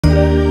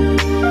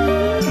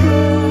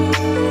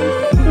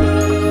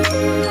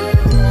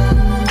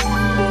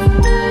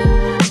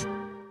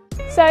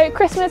So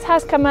Christmas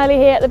has come early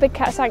here at the Big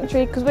Cat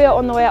Sanctuary because we are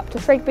on the way up to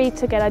Thrigby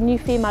to get a new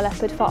female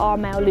leopard for our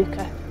male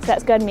Luca. So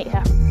let's go and meet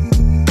her.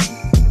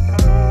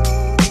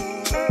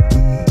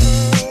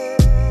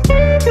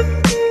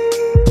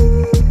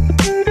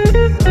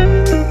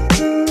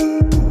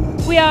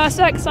 We are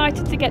so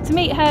excited to get to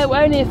meet her.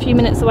 We're only a few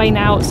minutes away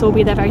now, so we'll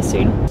be there very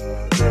soon.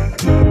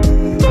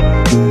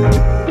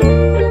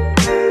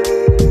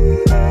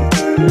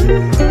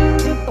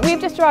 We've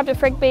just arrived at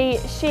Thrigby.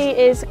 She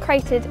is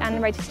crated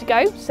and ready to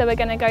go, so we're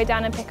going to go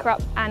down and pick her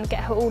up and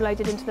get her all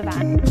loaded into the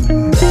van.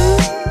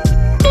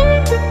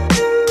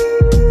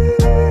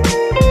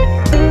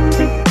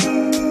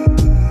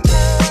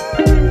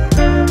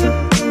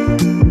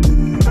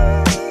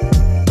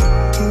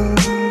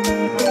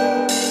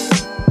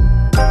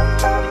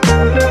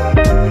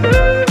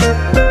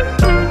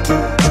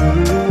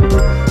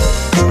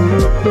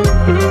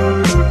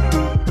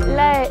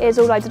 Leia is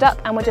all loaded up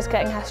and we're just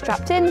getting her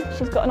strapped in.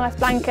 She's got a nice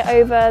blanket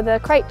over the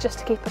crate just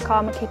to keep her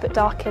calm and keep it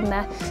dark in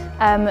there.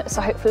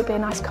 So hopefully it'll be a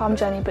nice calm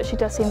journey, but she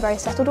does seem very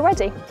settled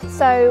already.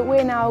 So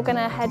we're now going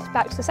to head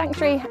back to the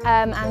sanctuary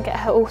and get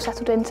her all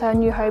settled into her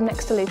new home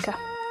next to Luca.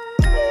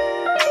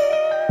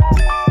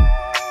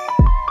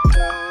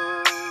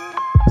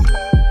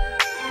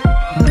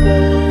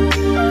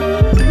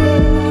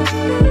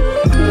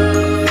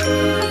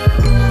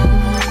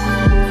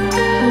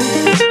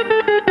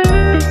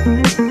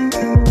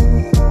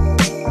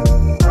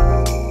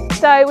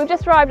 So we've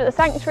just arrived at the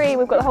sanctuary,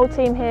 we've got the whole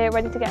team here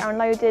ready to get her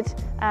unloaded,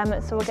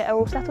 so we'll get her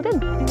all settled in.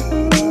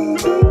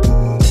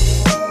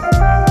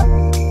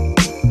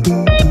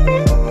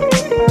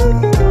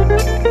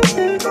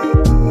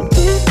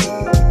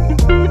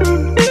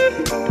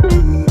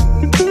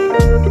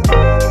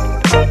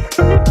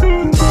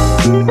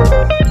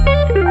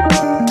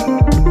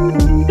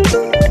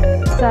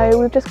 So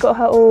we've just got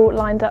her all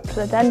lined up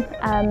for the den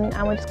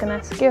and we're just going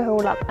to secure her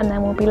all up and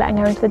then we'll be letting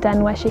her into the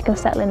den where she can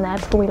settle in there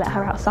before we let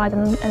her outside in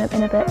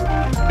a bit.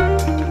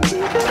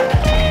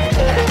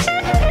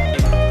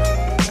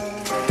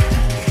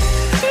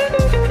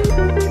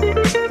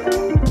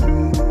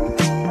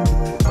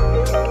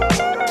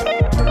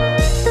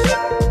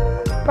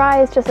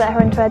 Bry's just let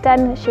her into her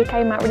den. She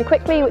came out really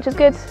quickly, which is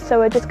good, so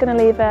we're just going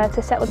to leave her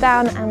to settle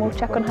down and we'll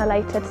check on her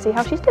later to see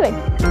how she's doing.